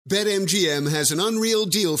BetMGM has an unreal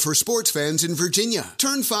deal for sports fans in Virginia.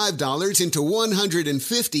 Turn $5 into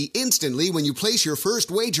 $150 instantly when you place your first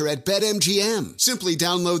wager at BetMGM. Simply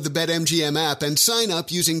download the BetMGM app and sign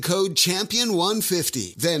up using code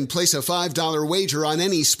CHAMPION150. Then place a $5 wager on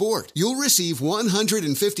any sport. You'll receive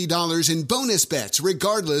 $150 in bonus bets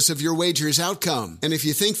regardless of your wager's outcome. And if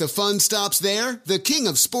you think the fun stops there, the King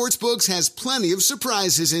of Sportsbooks has plenty of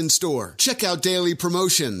surprises in store. Check out daily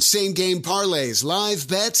promotions, same-game parlays, live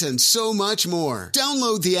bets, and so much more.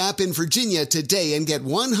 Download the app in Virginia today and get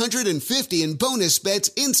 $150 in bonus bets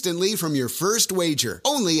instantly from your first wager.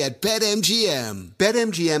 Only at BetMGM.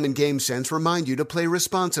 BetMGM and GameSense remind you to play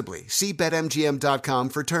responsibly. See BetMGM.com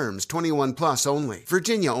for terms. 21 plus only.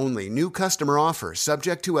 Virginia only. New customer offer.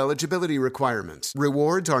 Subject to eligibility requirements.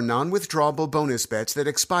 Rewards are non-withdrawable bonus bets that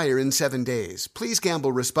expire in 7 days. Please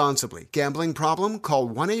gamble responsibly. Gambling problem? Call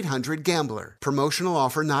 1-800-GAMBLER. Promotional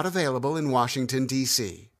offer not available in Washington,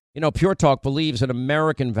 D.C. You know, Pure Talk believes in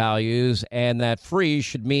American values, and that free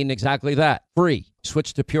should mean exactly that, free.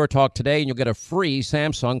 Switch to Pure Talk today, and you'll get a free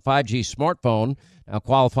Samsung 5G smartphone. Now,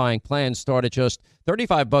 qualifying plans start at just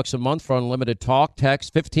 $35 a month for unlimited talk,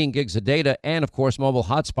 text, 15 gigs of data, and, of course, mobile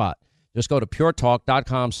hotspot. Just go to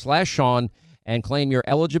puretalk.com/Sean and claim your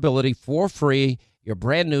eligibility for free, your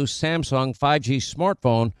brand-new Samsung 5G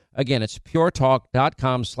smartphone. Again, it's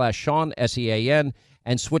puretalk.com/Sean, S-E-A-N,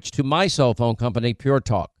 and switch to my cell phone company, Pure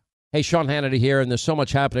Talk. Hey, Sean Hannity here, and there's so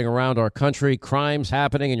much happening around our country, crimes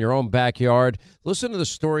happening in your own backyard. Listen to the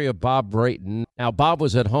story of Bob Brayton. Now, Bob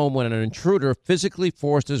was at home when an intruder physically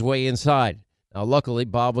forced his way inside. Now, luckily,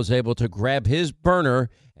 Bob was able to grab his burner,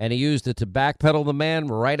 and he used it to backpedal the man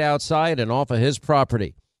right outside and off of his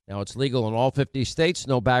property. Now, it's legal in all 50 states,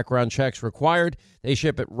 no background checks required. They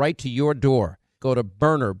ship it right to your door. Go to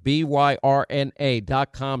Byrna,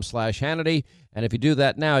 BYRNA.com/Hannity. And if you do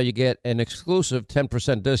that now, you get an exclusive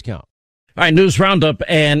 10% discount. All right, news roundup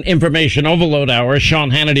and information overload hour. Sean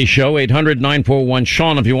Hannity Show,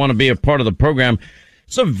 800-941-SEAN if you want to be a part of the program.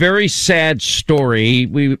 It's a very sad story.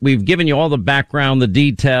 We've given you all the background, the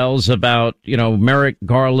details about, you know, Merrick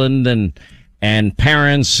Garland and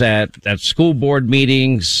parents at school board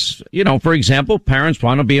meetings. You know, for example, parents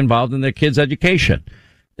want to be involved in their kids' education.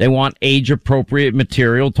 They want age-appropriate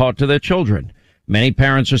material taught to their children. Many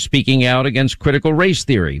parents are speaking out against critical race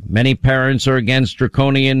theory. Many parents are against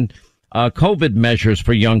draconian COVID measures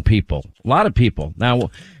for young people. A lot of people. Now,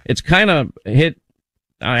 it's kind of hit,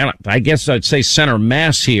 I guess I'd say center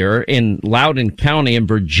mass here in Loudoun County in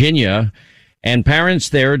Virginia. And parents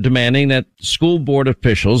there are demanding that school board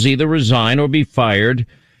officials either resign or be fired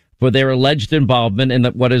for their alleged involvement in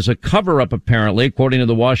what is a cover-up, apparently, according to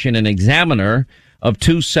the Washington Examiner, of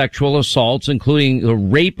 2 sexual assaults, including the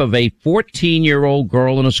rape of a 14-year-old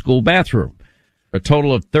girl in a school bathroom. A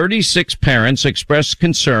total of 36 parents expressed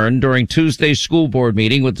concern during Tuesday's school board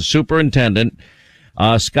meeting with the superintendent,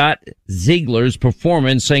 Scott Ziegler's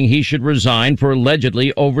performance, saying he should resign for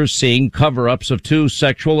allegedly overseeing cover-ups of 2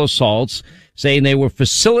 sexual assaults, saying they were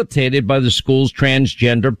facilitated by the school's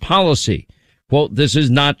transgender policy. Quote, "This is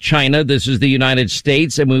not China. This is the United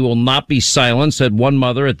States, and we will not be silent," said one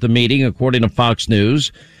mother at the meeting, according to Fox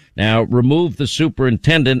News. Now, remove the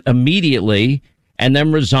superintendent immediately and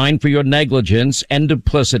then resign for your negligence and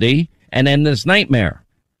duplicity and end this nightmare.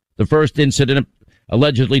 The first incident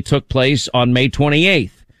allegedly took place on May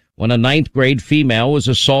 28th when a 9th grade female was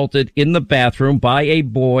assaulted in the bathroom by a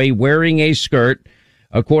boy wearing a skirt,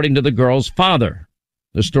 according to the girl's father.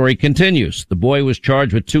 The story continues. The boy was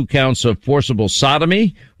charged with 2 counts of forcible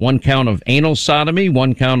sodomy, 1 count of anal sodomy,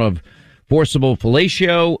 1 count of forcible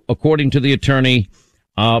fellatio, according to the attorney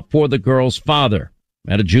for the girl's father.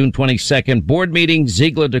 At a June 22nd board meeting,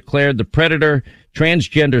 Ziegler declared the predator,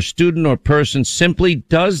 transgender student or person simply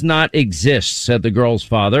does not exist, said the girl's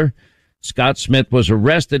father. Scott Smith was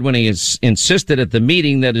arrested when he insisted at the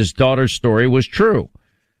meeting that his daughter's story was true.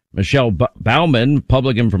 Michelle Bauman,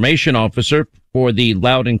 public information officer for the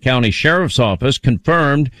Loudoun County Sheriff's Office,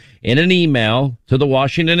 confirmed in an email to the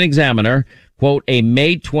Washington Examiner, quote, "A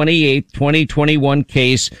May 28, 2021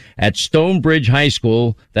 case at Stonebridge High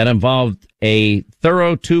School that involved a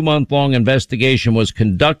thorough 2-month-long investigation was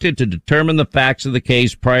conducted to determine the facts of the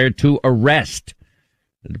case prior to arrest.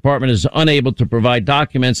 The department is unable to provide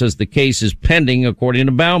documents as the case is pending," according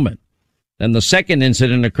to Bauman. Then the second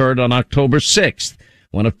incident occurred on October 6th.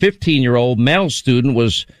 When a 15-year-old male student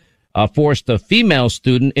was forced a female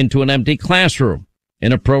student into an empty classroom,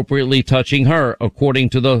 inappropriately touching her, according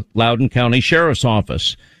to the Loudoun County Sheriff's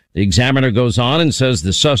Office. The Examiner goes on and says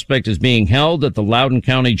the suspect is being held at the Loudoun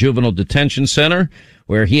County Juvenile Detention Center,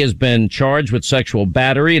 where he has been charged with sexual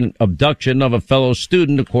battery and abduction of a fellow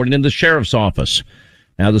student, according to the Sheriff's Office.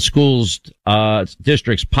 Now, the school's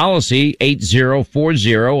district's policy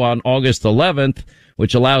 8040 on August 11th,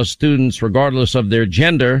 which allows students, regardless of their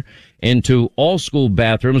gender, into all school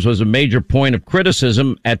bathrooms, was a major point of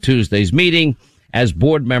criticism at Tuesday's meeting, as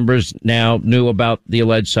board members now knew about the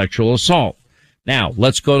alleged sexual assault. Now,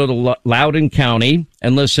 let's go to the Loudoun County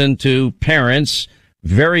and listen to parents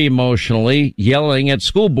very emotionally yelling at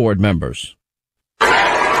school board members.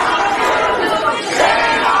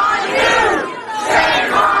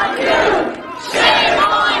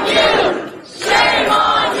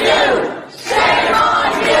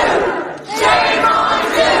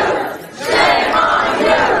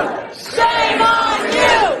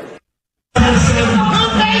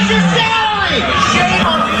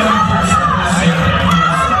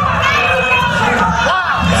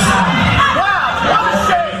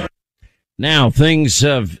 Now,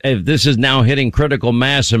 this is now hitting critical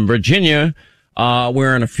mass in Virginia,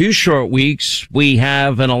 where in a few short weeks, we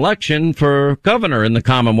have an election for governor in the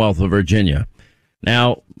Commonwealth of Virginia.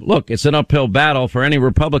 Now, look, it's an uphill battle for any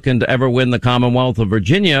Republican to ever win the Commonwealth of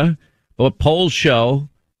Virginia, but polls show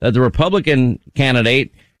that the Republican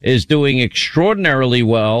candidate is doing extraordinarily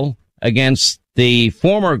well against the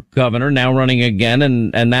former governor, now running again,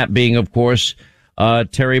 and that being, of course,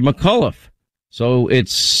 Terry McAuliffe. So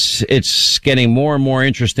it's getting more and more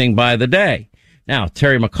interesting by the day. Now,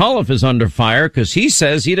 Terry McAuliffe is under fire because he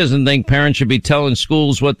says he doesn't think parents should be telling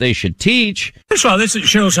schools what they should teach. First of all, this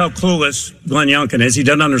shows how clueless Glenn Youngkin is. He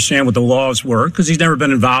doesn't understand what the laws were because he's never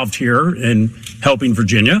been involved here in helping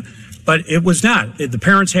Virginia. But it was not. The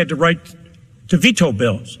parents had to write to veto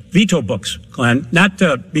books, Glenn, not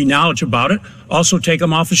to be knowledgeable about it, also take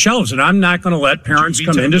them off the shelves. And I'm not going to let parents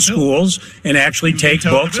come into schools and actually take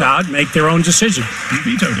books out and make their own decisions. You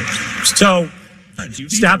vetoed it. So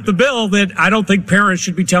stop the bill that I don't think parents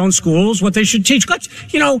should be telling schools what they should teach.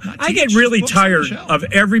 I get really tired of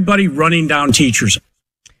everybody running down teachers.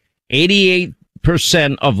 88%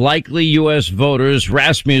 of likely U.S. voters,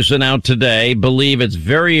 Rasmussen out today, believe it's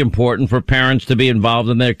very important for parents to be involved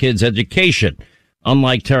in their kids' education.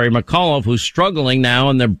 Unlike Terry McAuliffe, who's struggling now,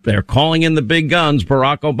 and they're calling in the big guns.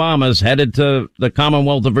 Barack Obama's headed to the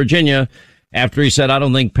Commonwealth of Virginia after he said, I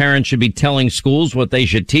don't think parents should be telling schools what they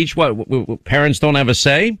should teach. What parents don't have a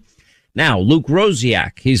say? Now, Luke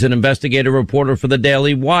Rosiak, he's an investigative reporter for the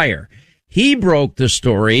Daily Wire. He broke the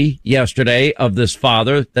story yesterday of this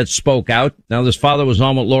father that spoke out. Now, this father was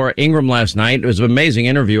on with Laura Ingraham last night. It was an amazing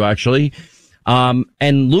interview, actually. And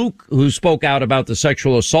Luke, who spoke out about the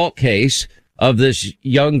sexual assault case of this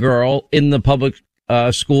young girl in the public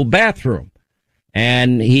school bathroom.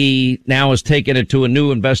 And he now has taken it to a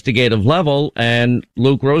new investigative level. And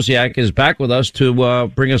Luke Rosiak is back with us to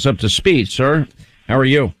bring us up to speed. Sir, how are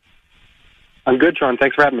you? I'm good, Sean.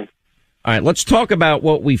 Thanks for having me. All right, let's talk about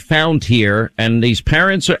what we found here. And these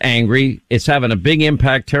parents are angry. It's having a big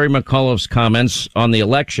impact. Terry McAuliffe's comments on the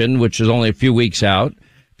election, which is only a few weeks out.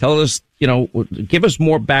 Tell us, give us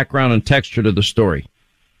more background and texture to the story.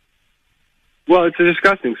 Well, it's a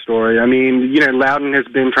disgusting story. I mean, Loudoun has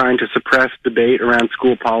been trying to suppress debate around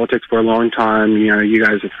school politics for a long time. You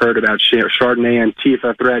guys have heard about Chardonnay and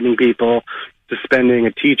Antifa threatening people, suspending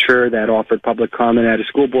a teacher that offered public comment at a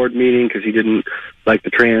school board meeting because he didn't like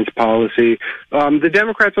the trans policy. The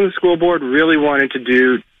Democrats on the school board really wanted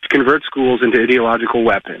to convert schools into ideological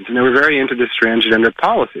weapons, and they were very into this transgender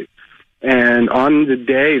policy. And on the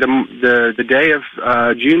day, the day of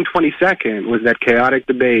June 22nd was that chaotic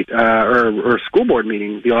debate or school board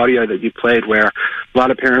meeting, the audio that you played, where a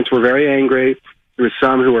lot of parents were very angry. There were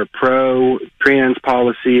some who were pro-trans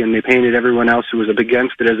policy, and they painted everyone else who was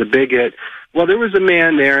against it as a bigot. Well, there was a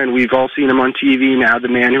man there, and we've all seen him on TV now, the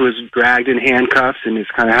man who was dragged in handcuffs and has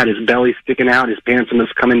kind of had his belly sticking out, his pants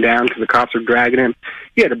was coming down because the cops were dragging him.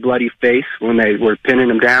 He had a bloody face when they were pinning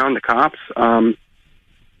him down, the cops.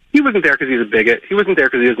 He wasn't there because he's a bigot. He wasn't there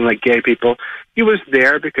because he doesn't like gay people. He was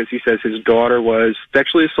there because he says his daughter was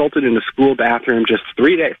sexually assaulted in the school bathroom just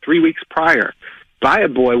 3 weeks prior by a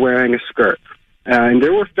boy wearing a skirt. And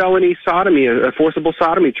there were felony sodomy, forcible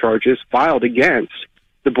sodomy charges filed against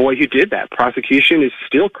the boy who did that. Prosecution is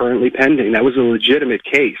still currently pending. That was a legitimate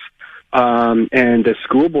case. And the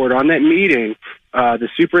school board on that meeting, the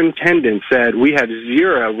superintendent said, we have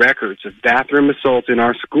 0 records of bathroom assault in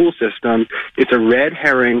our school system. It's a red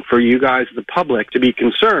herring for you guys, the public, to be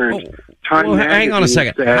concerned. Hang on a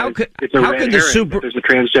second. How could the there's a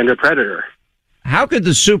transgender predator. How could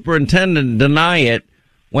the superintendent deny it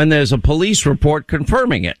when there's a police report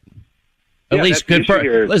confirming it? At least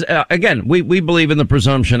confirm. Again, we believe in the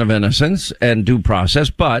presumption of innocence and due process,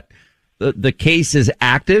 but the case is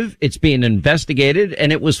active, it's being investigated,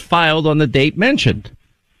 and it was filed on the date mentioned.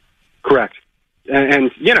 Correct.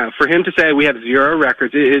 And for him to say we have zero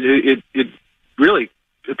records, it really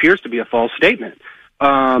appears to be a false statement.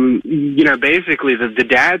 Basically the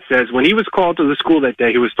dad says when he was called to the school that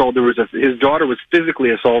day, he was told his daughter was physically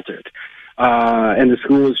assaulted. And the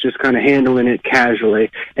school was just kind of handling it casually.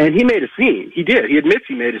 And he made a scene. He did. He admits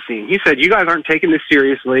he made a scene. He said, you guys aren't taking this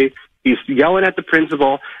seriously. He's yelling at the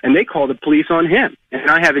principal, and they called the police on him. And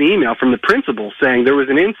I have an email from the principal saying there was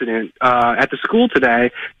an incident at the school today,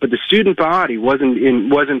 but the student body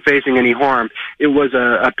wasn't facing any harm. It was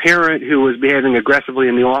a parent who was behaving aggressively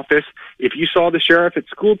in the office. If you saw the sheriff at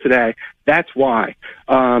school today, that's why.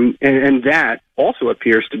 And that also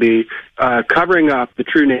appears to be covering up the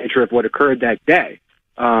true nature of what occurred that day.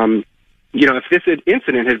 If this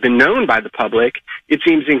incident had been known by the public, it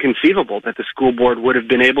seems inconceivable that the school board would have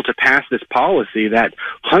been able to pass this policy that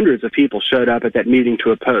hundreds of people showed up at that meeting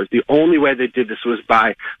to oppose. The only way they did this was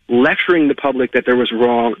by lecturing the public that they were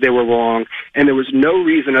wrong, and there was no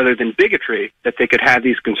reason other than bigotry that they could have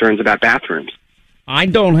these concerns about bathrooms. I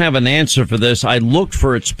don't have an answer for this. I looked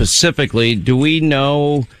for it specifically. Do we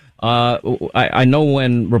know, I know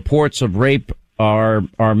when reports of rape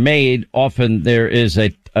are made, often there is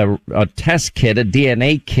a test kit, a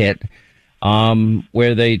DNA kit,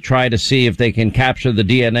 where they try to see if they can capture the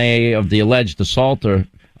DNA of the alleged assaulter,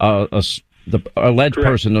 the alleged Correct.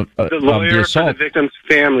 Person of the lawyer the assault. for the victim's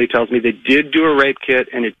family tells me they did do a rape kit,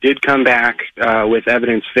 and it did come back with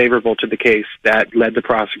evidence favorable to the case that led the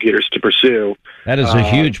prosecutors to pursue. That is a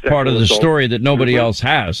huge part of the story that nobody else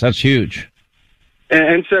has. That's huge.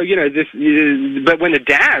 And so, but when the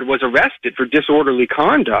dad was arrested for disorderly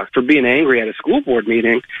conduct, for being angry at a school board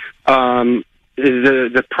meeting,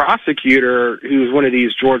 the prosecutor, who's one of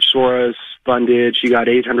these George Soros funded, she got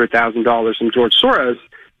 $800,000 from George Soros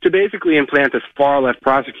to basically implant this far-left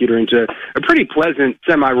prosecutor into a pretty pleasant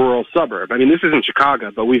semi-rural suburb. I mean, this isn't Chicago,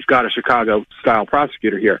 but we've got a Chicago-style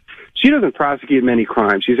prosecutor here. She doesn't prosecute many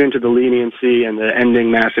crimes. She's into the leniency and the ending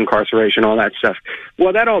mass incarceration, all that stuff.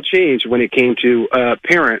 Well, that all changed when it came to a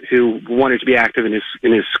parent who wanted to be active in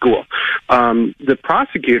his school. The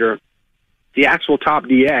prosecutor, the actual top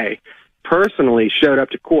DA, personally showed up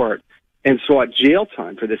to court and sought jail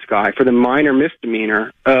time for this guy for the minor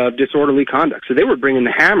misdemeanor of disorderly conduct. So they were bringing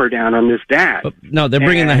the hammer down on this dad. No, they're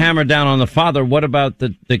bringing the hammer down on the father. What about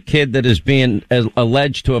the kid that is being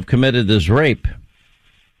alleged to have committed this rape?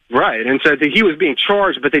 Right, and so he was being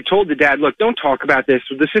charged, but they told the dad, look, don't talk about this.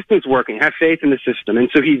 The system's working. Have faith in the system. And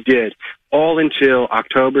so he did, all until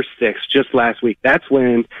October 6th, just last week. That's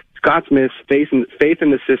when Scott Smith's faith in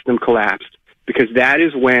the system collapsed, because that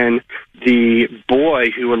is when the boy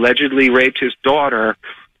who allegedly raped his daughter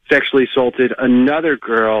sexually assaulted another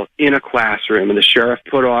girl in a classroom. And the sheriff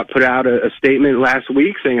put out a statement last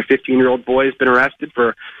week saying a 15-year-old boy has been arrested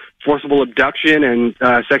for forcible abduction and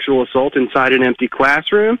sexual assault inside an empty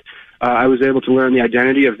classroom. I was able to learn the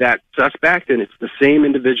identity of that suspect, and it's the same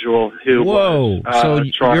individual who was so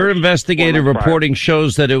charged. Your investigative reporting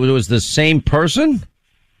shows that it was the same person?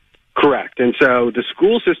 Correct. And so the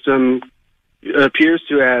school system appears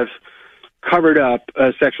to have covered up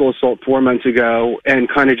a sexual assault 4 months ago and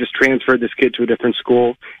kind of just transferred this kid to a different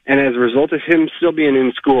school. And as a result of him still being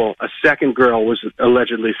in school, a second girl was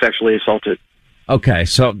allegedly sexually assaulted. Okay,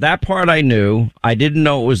 so that part I knew. I didn't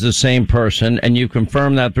know it was the same person, and you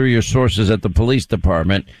confirmed that through your sources at the police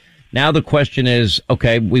department. Now the question is,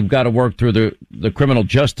 okay, we've got to work through the criminal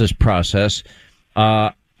justice process.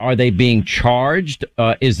 Are they being charged?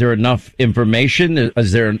 Is there enough information?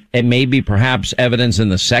 Is there maybe perhaps evidence in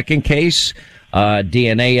the second case,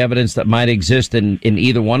 DNA evidence that might exist in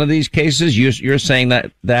either one of these cases? You're saying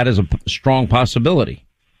that is a strong possibility.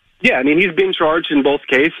 Yeah, I mean, he's been charged in both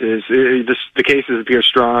cases. The cases appear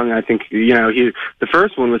strong. I think, the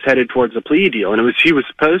first one was headed towards a plea deal, and he was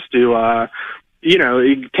supposed to,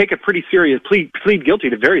 take a pretty serious plead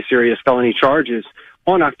guilty to very serious felony charges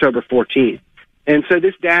on October 14th. And so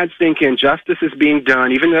this dad's thinking justice is being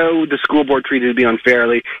done, even though the school board treated me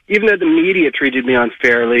unfairly, even though the media treated me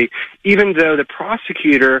unfairly, even though the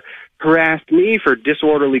prosecutor harassed me for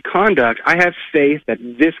disorderly conduct. I have faith that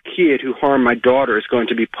this kid who harmed my daughter is going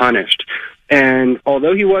to be punished. And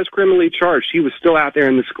although he was criminally charged, he was still out there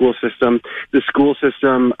in the school system. The school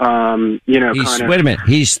system, Wait a minute.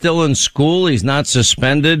 He's still in school? He's not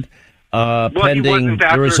suspended, pending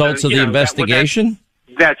the results of the investigation?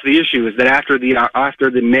 That's the issue, is that after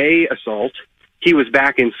the May assault, he was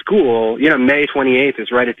back in school. May 28th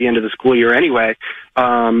is right at the end of the school year anyway.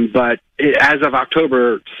 But as of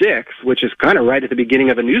October 6th, which is kind of right at the beginning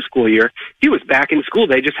of a new school year, he was back in school.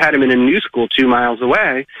 They just had him in a new school 2 miles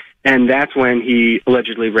away. And that's when he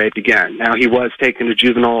allegedly raped again. Now, he was taken to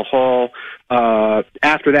juvenile hall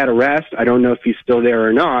after that arrest. I don't know if he's still there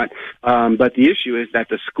or not. But the issue is that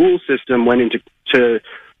the school system went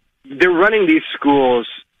they're running these schools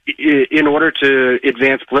in order to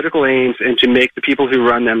advance political aims and to make the people who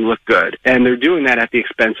run them look good. And they're doing that at the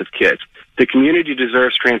expense of kids. The community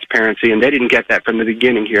deserves transparency, and they didn't get that from the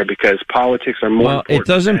beginning here because politics are more important. Well, it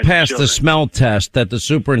doesn't pass the smell test that the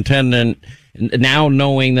superintendent, now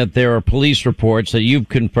knowing that there are police reports that you've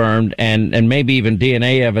confirmed and maybe even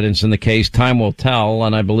DNA evidence in the case, time will tell,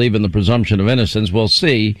 and I believe in the presumption of innocence, we'll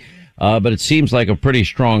see. But it seems like a pretty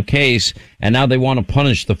strong case, and now they want to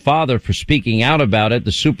punish the father for speaking out about it,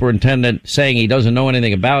 the superintendent saying he doesn't know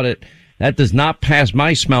anything about it. That does not pass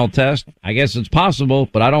my smell test. I guess it's possible,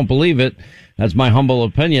 but I don't believe it. That's my humble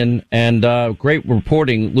opinion. And great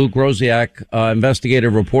reporting, Luke Rosiak,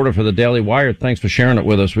 investigative reporter for the Daily Wire. Thanks for sharing it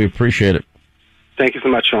with us. We appreciate it. Thank you so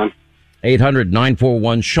much, Sean.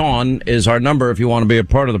 800-941-SEAN is our number if you want to be a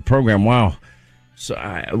part of the program. Wow. So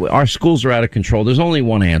our schools are out of control. There's only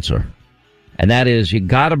one answer, and that is you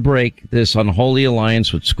got to break this unholy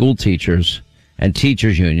alliance with school teachers and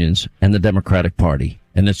teachers unions and the Democratic Party,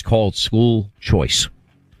 and it's called school choice.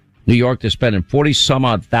 New York, they're spending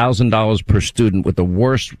 $40,000 per student with the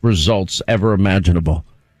worst results ever imaginable.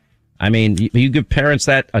 I mean, you give parents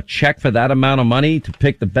a check for that amount of money to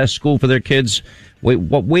pick the best school for their kids. Wait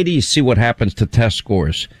do you see what happens to test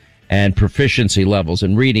scores and proficiency levels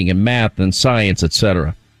in reading and math and science,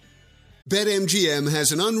 etc. BetMGM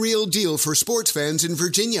has an unreal deal for sports fans in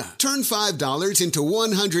Virginia. Turn $5 into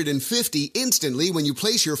 $150 instantly when you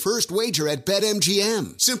place your first wager at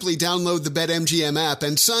BetMGM. Simply download the BetMGM app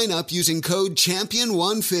and sign up using code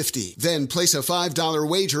Champion150. Then place a $5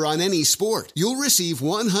 wager on any sport. You'll receive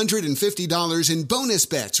 $150 in bonus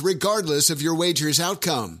bets regardless of your wager's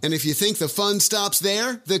outcome. And if you think the fun stops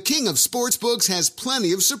there, the King of Sportsbooks has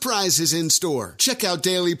plenty of surprises in store. Check out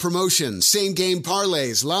daily promotions, same-game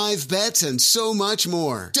parlays, live bets, and so much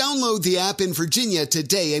more. Download the app in Virginia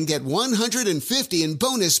today and get $150 in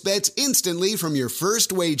bonus bets instantly from your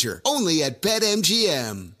first wager. Only at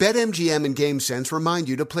BetMGM. BetMGM and GameSense remind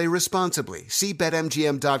you to play responsibly. See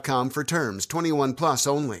BetMGM.com for terms. 21 plus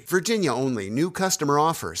only. Virginia only. New customer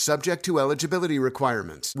offer. Subject to eligibility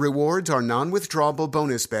requirements. Rewards are non-withdrawable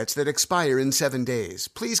bonus bets that expire in 7 days.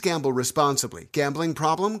 Please gamble responsibly. Gambling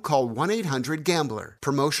problem? Call 1-800-GAMBLER.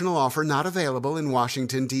 Promotional offer not available in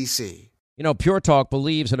Washington, D.C. You know, Pure Talk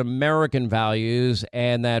believes in American values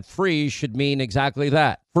and that free should mean exactly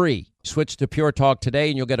that, free. Switch to Pure Talk today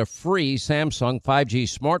and you'll get a free Samsung 5G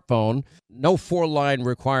smartphone. No 4-line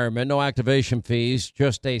requirement, no activation fees,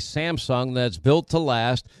 just a Samsung that's built to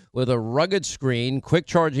last with a rugged screen, quick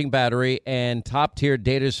charging battery, and top-tier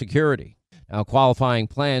data security. Now, qualifying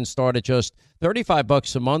plans start at just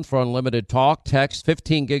 $35 a month for unlimited talk, text,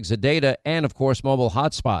 15 gigs of data, and, of course, mobile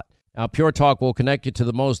hotspot. Now, Pure Talk will connect you to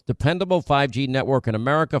the most dependable 5G network in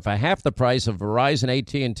America for half the price of Verizon,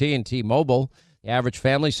 AT&T, and T-Mobile. The average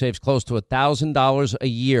family saves close to $1,000 a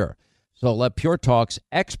year. So let Pure Talk's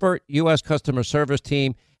expert U.S. customer service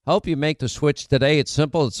team help you make the switch today. It's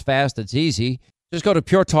simple, it's fast, it's easy. Just go to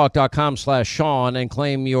puretalk.com/Sean and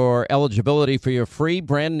claim your eligibility for your free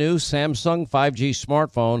brand new Samsung 5G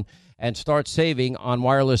smartphone and start saving on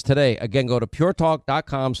wireless today. Again, go to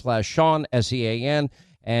puretalk.com/Sean, S-E-A-N,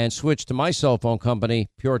 and switch to my cell phone company,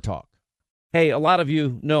 Pure Talk. Hey, a lot of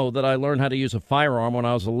you know that I learned how to use a firearm when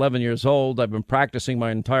I was 11 years old. I've been practicing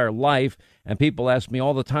my entire life, and people ask me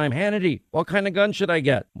all the time, Hannity, what kind of gun should I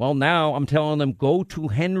get? Well, now I'm telling them, go to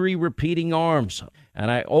Henry Repeating Arms.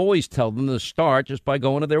 And I always tell them to start just by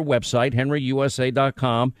going to their website,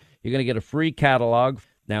 henryusa.com. You're going to get a free catalog.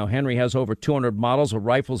 Now, Henry has over 200 models of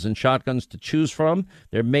rifles and shotguns to choose from.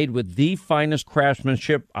 They're made with the finest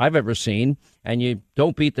craftsmanship I've ever seen, and you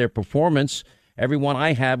don't beat their performance. Every one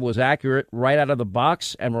I have was accurate right out of the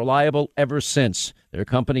box and reliable ever since. Their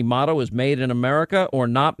company motto is made in America or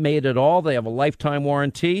not made at all. They have a lifetime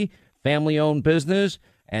warranty, family-owned business,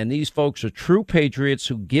 and these folks are true patriots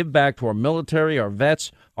who give back to our military, our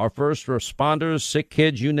vets, our first responders, sick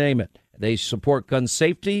kids, you name it. They support gun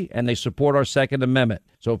safety, and they support our Second Amendment.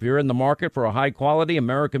 So if you're in the market for a high-quality,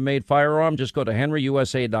 American-made firearm, just go to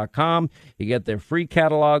henryusa.com. You get their free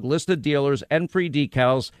catalog, list of dealers, and free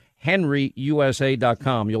decals,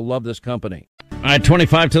 henryusa.com. You'll love this company. All right,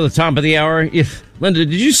 25 to the top of the hour. Linda,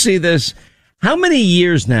 did you see this? How many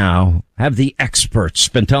years now have the experts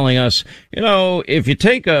been telling us, you know, if you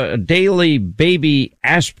take a daily baby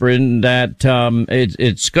aspirin, that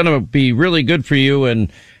it's going to be really good for you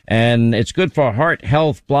and and it's good for heart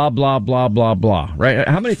health, blah, blah, blah, blah, blah. Right?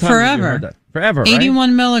 How many times have you heard that? Forever,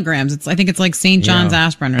 81 milligrams. I think it's like St. John's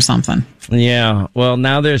aspirin or something. Yeah. Well,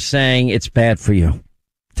 now they're saying it's bad for you.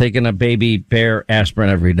 Taking a baby bear aspirin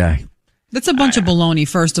every day. That's a bunch of baloney,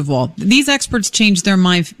 first of all. These experts change their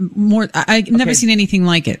mind more. I've never seen anything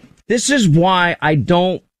like it. This is why I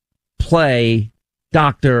don't play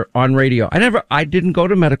doctor on radio. I didn't go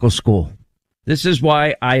to medical school. This is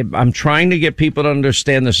why I'm trying to get people to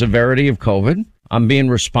understand the severity of COVID. I'm being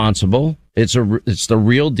responsible. It's the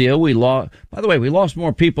real deal. By the way, we lost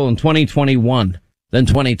more people in 2021 than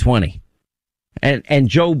 2020. And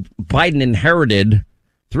Joe Biden inherited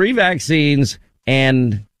 3 vaccines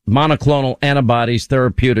and monoclonal antibodies,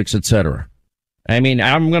 therapeutics, etc. I mean,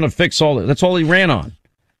 I'm going to fix all that. That's all he ran on.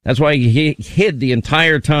 That's why he hid the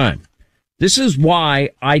entire time. This is why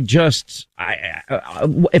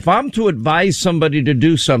if I'm to advise somebody to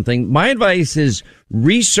do something, my advice is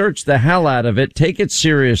research the hell out of it, take it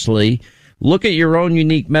seriously, look at your own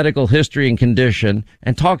unique medical history and condition,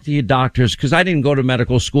 and talk to your doctors, because I didn't go to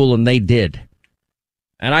medical school and they did.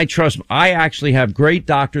 And I actually have great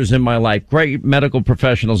doctors in my life, great medical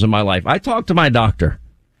professionals in my life. I talk to my doctor,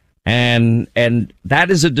 and that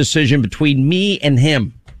is a decision between me and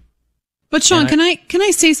him. But Sean, can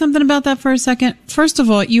I say something about that for a second? First of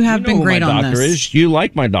all, you have been great on this. My doctor is. You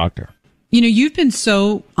like my doctor. You know, you've been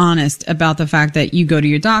so honest about the fact that you go to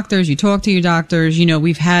your doctors, you talk to your doctors. You know,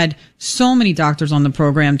 we've had so many doctors on the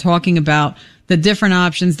program talking about the different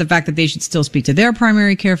options, the fact that they should still speak to their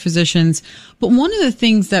primary care physicians. But one of the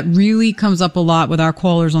things that really comes up a lot with our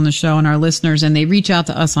callers on the show and our listeners, and they reach out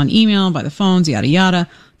to us on email, by the phones, yada, yada,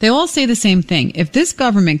 they all say the same thing. If this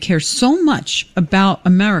government cares so much about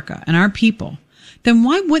America and our people, then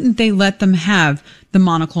why wouldn't they let them have the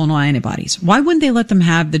monoclonal antibodies? Why wouldn't they let them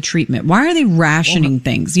have the treatment? Why are they rationing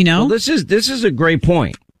things, you know? Well, this is a great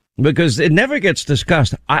point, because it never gets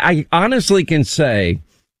discussed. I honestly can say,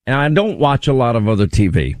 and I don't watch a lot of other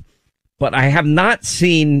TV, but I have not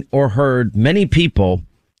seen or heard many people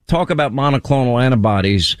talk about monoclonal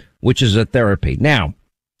antibodies, which is a therapy. Now,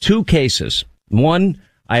 2 cases. One,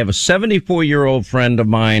 I have a 74-year-old friend of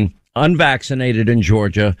mine, unvaccinated in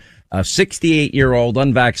Georgia, a 68-year-old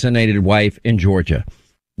unvaccinated wife in Georgia.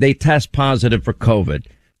 They test positive for COVID.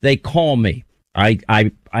 They call me.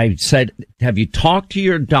 I said, have you talked to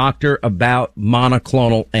your doctor about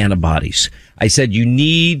monoclonal antibodies? I said, you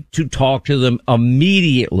need to talk to them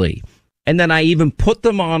immediately. And then I even put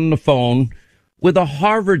them on the phone with a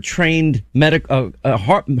Harvard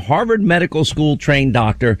Medical School trained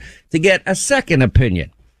doctor to get a second opinion.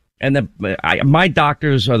 And my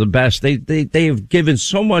doctors are the best. They have given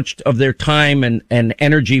so much of their time and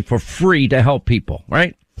energy for free to help people,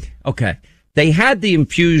 right? Okay. They had the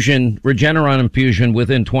Regeneron infusion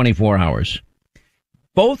within 24 hours.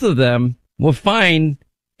 Both of them were fine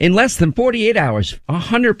in less than 48 hours,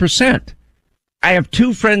 100%. I have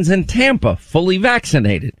 2 friends in Tampa, fully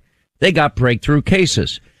vaccinated. They got breakthrough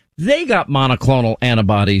cases. They got monoclonal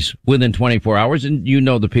antibodies within 24 hours, and you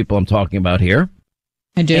know the people I'm talking about here.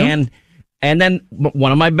 I do. And then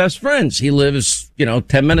one of my best friends, he lives,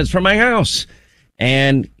 10 minutes from my house,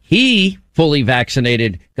 and he, fully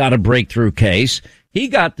vaccinated, got a breakthrough case. He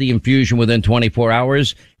got the infusion within 24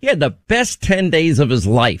 hours. He had the best 10 days of his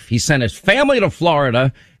life. He sent his family to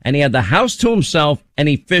Florida, and he had the house to himself, and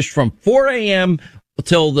he fished from 4 a.m.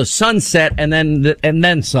 till the sunset, and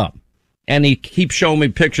then some. And he keeps showing me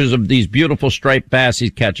pictures of these beautiful striped bass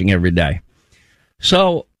he's catching every day.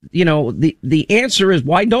 So, the answer is,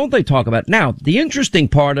 why don't they talk about it? Now, the interesting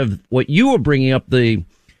part of what you were bringing up,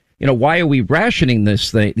 why are we rationing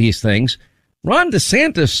these things? Ron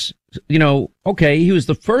DeSantis, he was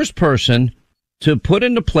the first person to put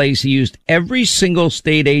into place. He used every single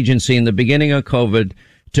state agency in the beginning of COVID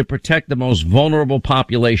to protect the most vulnerable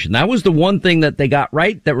population. That was the one thing that they got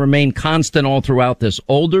right that remained constant all throughout this.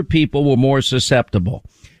 Older people were more susceptible.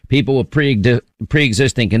 People with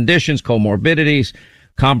pre-existing conditions, comorbidities,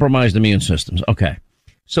 compromised immune systems. Okay.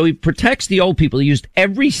 So he protects the old people. He used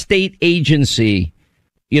every state agency,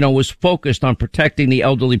 was focused on protecting the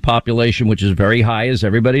elderly population, which is very high, as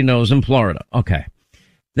everybody knows, in Florida. Okay.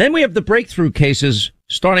 Then we have the breakthrough cases,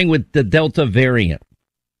 starting with the Delta variant.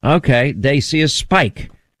 Okay. They see a spike.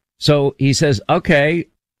 So he says, okay,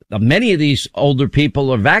 many of these older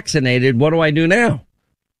people are vaccinated. What do I do now?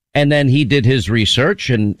 And then he did his research,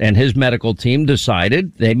 and his medical team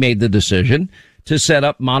they made the decision to set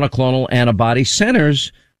up monoclonal antibody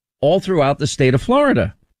centers all throughout the state of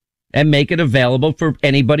Florida and make it available for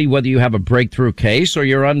anybody, whether you have a breakthrough case or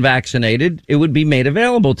you're unvaccinated. It would be made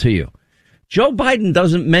available to you. Joe Biden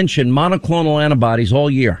doesn't mention monoclonal antibodies all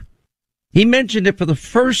year. He mentioned it for the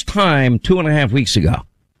first time 2.5 weeks ago.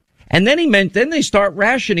 And then then they start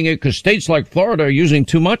rationing it because states like Florida are using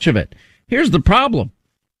too much of it. Here's the problem,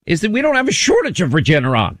 is that we don't have a shortage of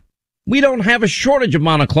Regeneron. We don't have a shortage of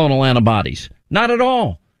monoclonal antibodies. Not at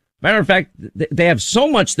all. Matter of fact, they have so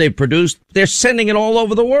much they've produced, they're sending it all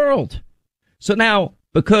over the world. So now,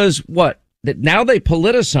 because now they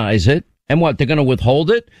politicize it, and they're going to withhold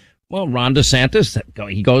it? Well, Ron DeSantis,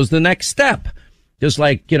 he goes the next step. Just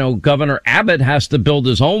like, Governor Abbott has to build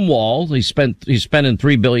his own wall. He's spending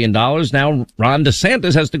 $3 billion. Now Ron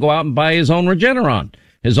DeSantis has to go out and buy his own Regeneron,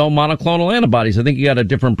 his own monoclonal antibodies. I think he got a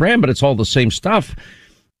different brand, but it's all the same stuff.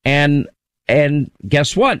 And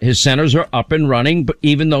guess what? His centers are up and running, but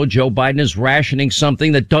even though Joe Biden is rationing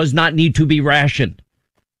something that does not need to be rationed.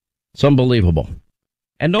 It's unbelievable.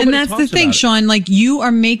 And that's the thing, Sean,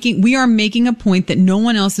 we are making a point that no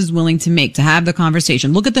one else is willing to make, to have the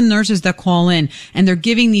conversation. Look at the nurses that call in and they're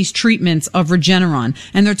giving these treatments of Regeneron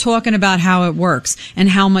and they're talking about how it works and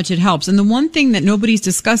how much it helps. And the one thing that nobody's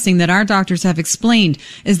discussing that our doctors have explained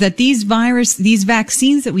is that these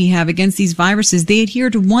vaccines that we have against these viruses, they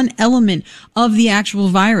adhere to one element of the actual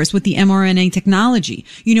virus with the mRNA technology.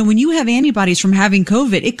 When you have antibodies from having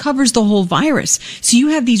COVID, it covers the whole virus. So you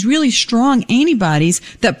have these really strong antibodies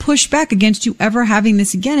that push back against you ever having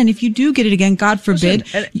this again. And if you do get it again, God forbid,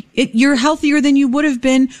 you're healthier than you would have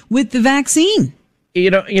been with the vaccine.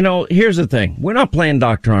 Here's the thing. We're not playing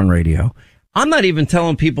doctor on radio. I'm not even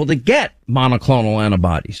telling people to get monoclonal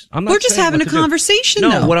antibodies. We're just having a conversation,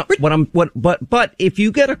 though. But if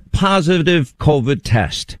you get a positive COVID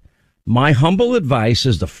test, my humble advice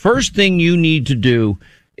is the first thing you need to do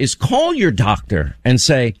is call your doctor and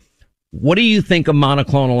say, what do you think of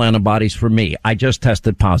monoclonal antibodies for me? I just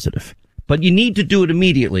tested positive. But you need to do it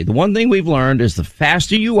immediately. The one thing we've learned is the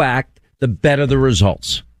faster you act, the better the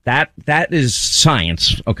results. That is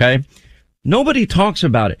science, okay? Nobody talks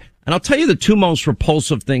about it. And I'll tell you the two most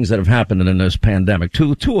repulsive things that have happened in this pandemic.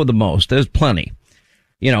 Two of the most. There's plenty.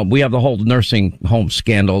 We have the whole nursing home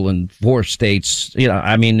scandal in 4 states.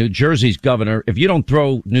 New Jersey's governor, if you don't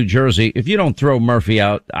throw Murphy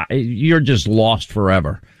out, you're just lost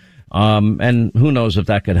forever. And who knows if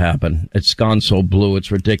that could happen. It's gone so blue. It's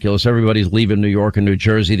ridiculous. Everybody's leaving New York and New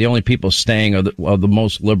Jersey. The only people staying are the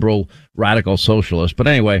most liberal, radical socialists. But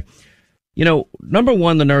anyway, number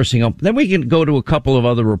one, the nursing home. Then we can go to a couple of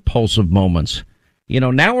other repulsive moments.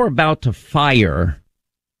 Now we're about to fire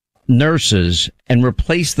nurses and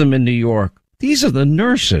replace them in New York. These are the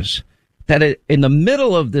nurses that in the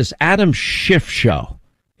middle of this Adam Schiff show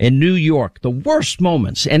in New York, the worst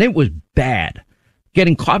moments, and it was bad.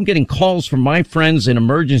 I'm getting calls from my friends in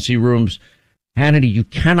emergency rooms. Hannity, you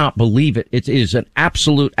cannot believe it. It is an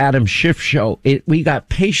absolute Adam Schiff show. We got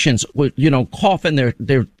patients with, coughing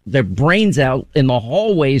their brains out in the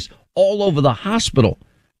hallways all over the hospital.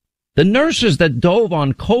 The nurses that dove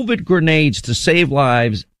on COVID grenades to save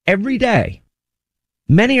lives every day,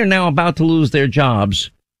 many are now about to lose their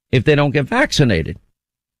jobs if they don't get vaccinated.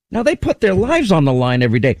 Now, they put their lives on the line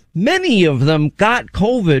every day. Many of them got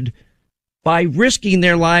COVID by risking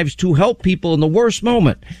their lives to help people in the worst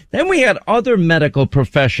moment. Then we had other medical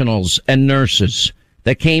professionals and nurses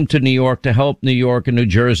that came to New York to help New York and New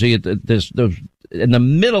Jersey in the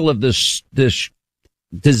middle of this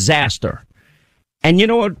disaster. And you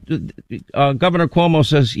know what? Governor Cuomo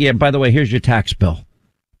says, yeah, by the way, here's your tax bill.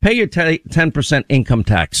 Pay your 10% income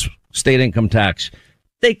tax, state income tax.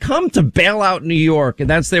 They come to bail out New York, and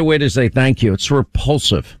that's their way to say thank you. It's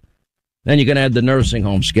repulsive. Then you're going to add the nursing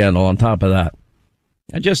home scandal on top of that.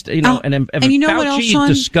 I just, and Fauci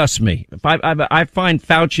disgusts me. If I find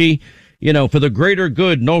Fauci, for the greater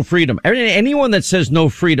good, no freedom. Anyone that says no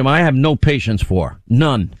freedom, I have no patience for.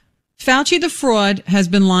 None. Fauci the fraud has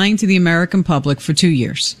been lying to the American public for 2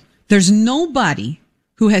 years. There's nobody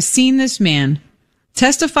who has seen this man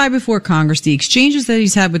testify before Congress, the exchanges that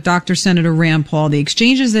he's had with Dr. Senator Rand Paul, the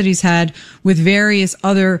exchanges that he's had with various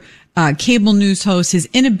other cable news hosts, his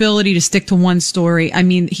inability to stick to one story. I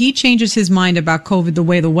mean, he changes his mind about COVID the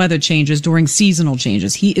way the weather changes during seasonal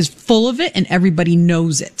changes. He is full of it and everybody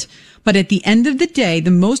knows it. But at the end of the day, the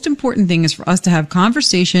most important thing is for us to have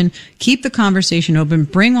conversation, keep the conversation open,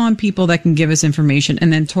 bring on people that can give us information,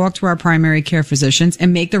 and then talk to our primary care physicians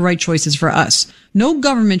and make the right choices for us. No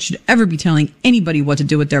government should ever be telling anybody what to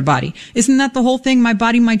do with their body. Isn't that the whole thing? My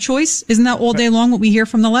body, my choice? Isn't that all day long what we hear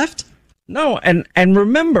from the left? No, and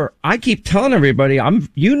remember, I keep telling everybody,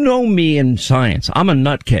 me in science. I'm a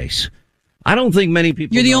nutcase. I don't think many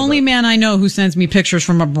people. You're the only man I know who sends me pictures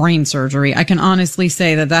from a brain surgery. I can honestly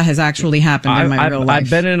say that has actually happened in my real life. I've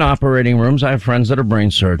been in operating rooms. I have friends that are brain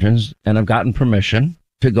surgeons, and I've gotten permission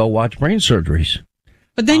to go watch brain surgeries.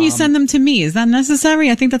 But then you send them to me. Is that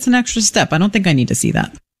necessary? I think that's an extra step. I don't think I need to see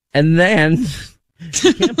that. And then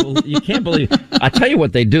you can't believe. I tell you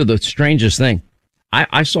what they do. The strangest thing.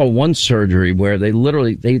 I saw one surgery where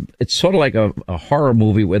it's sort of like a horror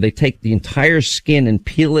movie where they take the entire skin and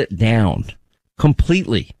peel it down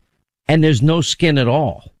completely, and there's no skin at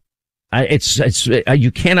all.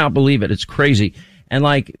 You cannot believe it. It's crazy. And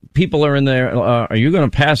like people are in there. Are you going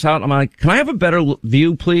to pass out? I'm like, can I have a better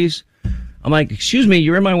view, please? I'm like, excuse me,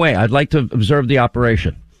 you're in my way. I'd like to observe the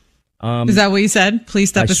operation. Is that what you said? Please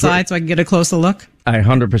step aside so I can get a closer look.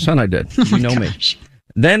 100% I did. You know me.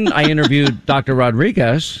 Then I interviewed Dr.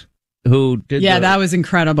 Rodriguez, who did. Yeah, that was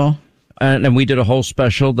incredible. And we did a whole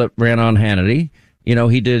special that ran on Hannity. You know,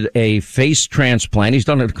 he did a face transplant. He's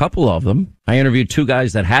done a couple of them. I interviewed two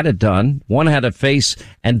guys that had it done. One had a face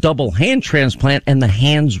and double hand transplant, and the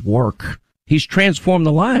hands work. He's transformed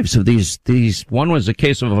the lives of these. One was a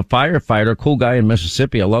case of a firefighter, cool guy in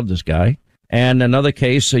Mississippi. I love this guy. And another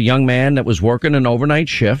case, a young man that was working an overnight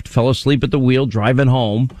shift, fell asleep at the wheel, driving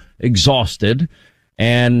home, exhausted.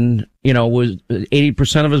 And, you know, was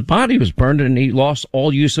 80% of his body was burned, and he lost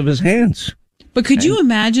all use of his hands. But could you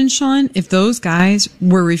imagine, Sean, if those guys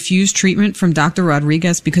were refused treatment from Dr.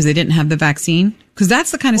 Rodriguez because they didn't have the vaccine? Because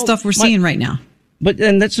that's the kind of stuff we're seeing right now. But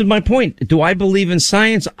and that's my point. Do I believe in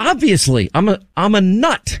science? Obviously, I'm a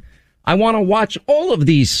nut. I want to watch all of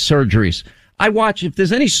these surgeries. I watch if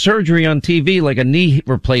there's any surgery on TV, like a knee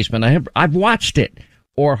replacement. I've watched it,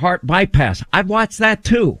 or heart bypass. I've watched that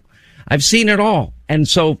too. I've seen it all. And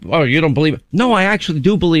so, you don't believe it? No, I actually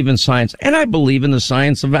do believe in science, and I believe in the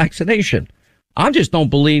science of vaccination. I just don't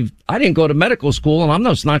believe. I didn't go to medical school, and I'm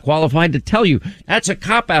just not qualified to tell you that's a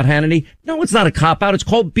cop-out, Hannity. No, it's not a cop-out. It's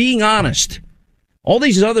called being honest. All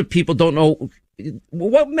these other people don't know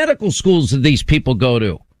what medical schools did these people go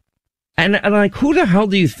to. And like, who the hell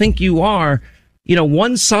do you think you are? You know,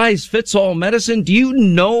 one size fits all medicine. Do you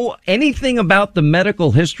know anything about the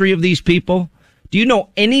medical history of these people? Do you know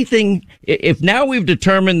anything? If now we've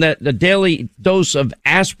determined that the daily dose of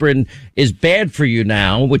aspirin is bad for you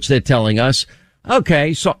now, which they're telling us,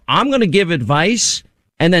 okay, so I'm going to give advice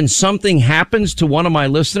and then something happens to one of my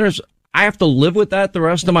listeners. I have to live with that the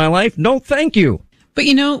rest of my life? No, thank you. But,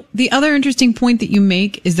 you know, the other interesting point that you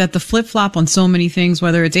make is that the flip-flop on so many things,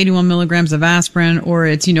 whether it's 81 milligrams of aspirin or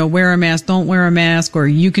it's, you know, wear a mask, don't wear a mask, or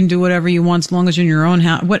you can do whatever you want as long as you're in your own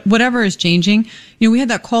house, whatever is changing. You know, we had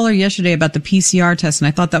that caller yesterday about the PCR test, and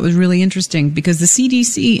I thought that was really interesting because the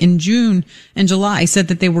CDC in June and July said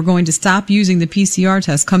that they were going to stop using the PCR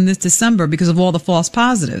test come this December because of all the false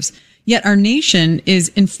positives. Yet our nation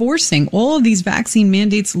is enforcing all of these vaccine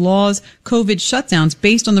mandates, laws, COVID shutdowns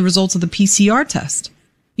based on the results of the PCR test.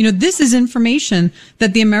 You know, this is information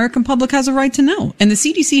that the American public has a right to know. And the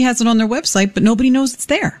CDC has it on their website, but nobody knows it's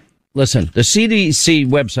there. Listen, the CDC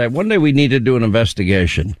website, one day we need to do an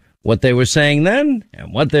investigation. What they were saying then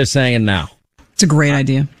and what they're saying now. It's a great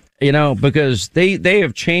idea. You know, because they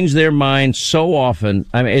have changed their minds so often.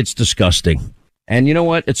 I mean, it's disgusting. And you know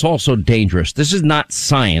what? It's also dangerous. This is not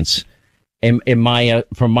science.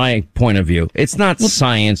 From my point of view, it's not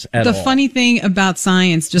science at all. The funny thing about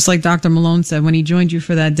science, just like Dr. Malone said when he joined you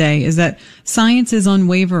for that day, is that science is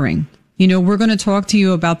unwavering. You know, we're going to talk to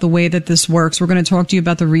you about the way that this works. We're going to talk to you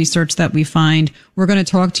about the research that we find. We're going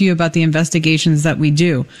to talk to you about the investigations that we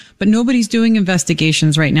do. But nobody's doing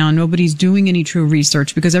investigations right now. Nobody's doing any true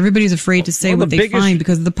research because everybody's afraid to say what they find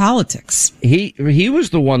because of the politics. He was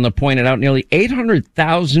the one that pointed out nearly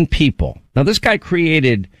 800,000 people. Now, this guy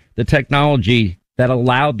created the technology that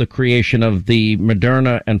allowed the creation of the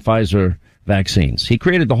Moderna and Pfizer vaccines. He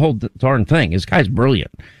created the whole darn thing. This guy's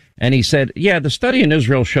brilliant. And he said, yeah, the study in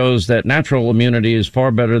Israel shows that natural immunity is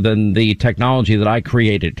far better than the technology that I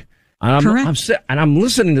created. And I'm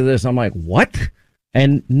listening to this. I'm like, what?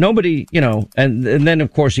 And nobody, you know, and then,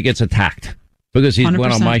 of course, he gets attacked because he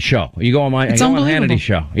went on my show. You go on Hannity's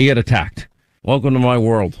show. You get attacked. Welcome to my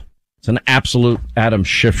world. It's an absolute Adam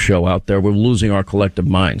Schiff show out there. We're losing our collective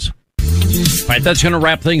minds. All right, that's going to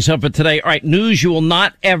wrap things up for today. All right, news you will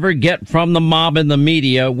not ever get from the mob and the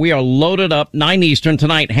media. We are loaded up, 9 Eastern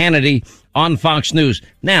tonight, Hannity on Fox News.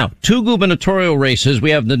 Now, 2 gubernatorial races. We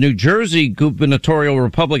have the New Jersey gubernatorial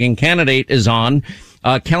Republican candidate is on.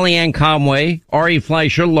 Kellyanne Conway, Ari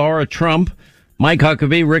Fleischer, Laura Trump, Mike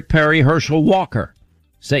Huckabee, Rick Perry, Herschel Walker.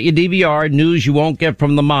 Set your DVR. News you won't get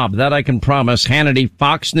from the mob. That I can promise. Hannity,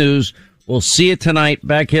 Fox News. We'll see you tonight.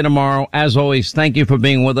 Back here tomorrow. As always, thank you for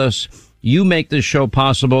being with us. You make this show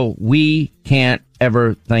possible. We can't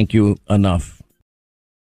ever thank you enough.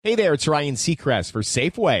 Hey there, it's Ryan Seacrest for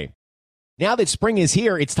Safeway. Now that spring is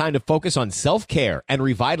here, it's time to focus on self-care and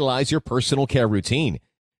revitalize your personal care routine.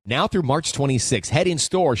 Now through March 26, head in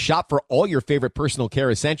store, shop for all your favorite personal care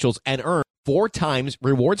essentials, and earn 4 times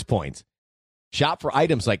rewards points. Shop for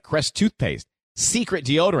items like Crest toothpaste, Secret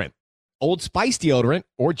deodorant, Old Spice deodorant,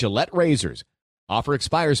 or Gillette razors. Offer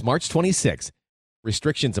expires March 26.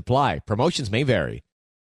 Restrictions apply. Promotions may vary.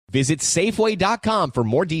 Visit Safeway.com for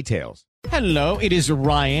more details. Hello, it is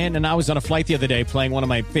Ryan, and I was on a flight the other day playing one of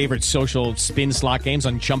my favorite social spin slot games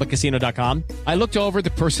on ChumbaCasino.com. I looked over at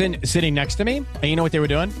the person sitting next to me, and you know what they were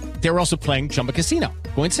doing? They were also playing Chumba Casino.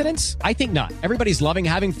 Coincidence? I think not. Everybody's loving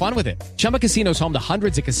having fun with it. Chumba Casino is home to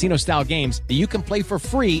hundreds of casino-style games that you can play for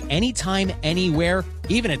free anytime, anywhere,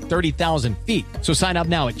 even at 30,000 feet. So sign up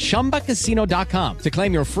now at ChumbaCasino.com to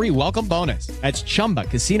claim your free welcome bonus. That's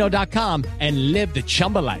ChumbaCasino.com and live the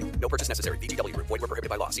Chumba life. No purchase necessary. VGW. Void where prohibited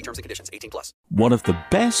by law. See terms and conditions. 18+. One of the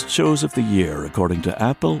best shows of the year, according to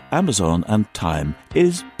Apple, Amazon, and Time,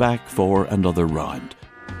 is back for another round.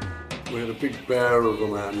 We had a big bear of a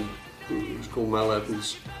man who was called Mal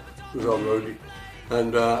Evans, who was our roadie.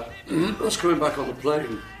 And I was coming back on the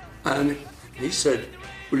plane, and he said,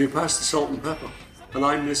 "Will you pass the salt and pepper?" And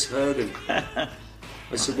I misheard him.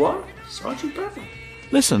 I said, "What? Sergeant Pepper?"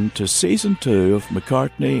 Listen to Season 2 of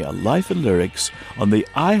McCartney, A Life in Lyrics on the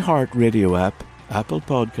iHeartRadio app, Apple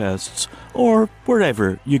Podcasts, or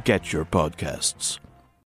wherever you get your podcasts.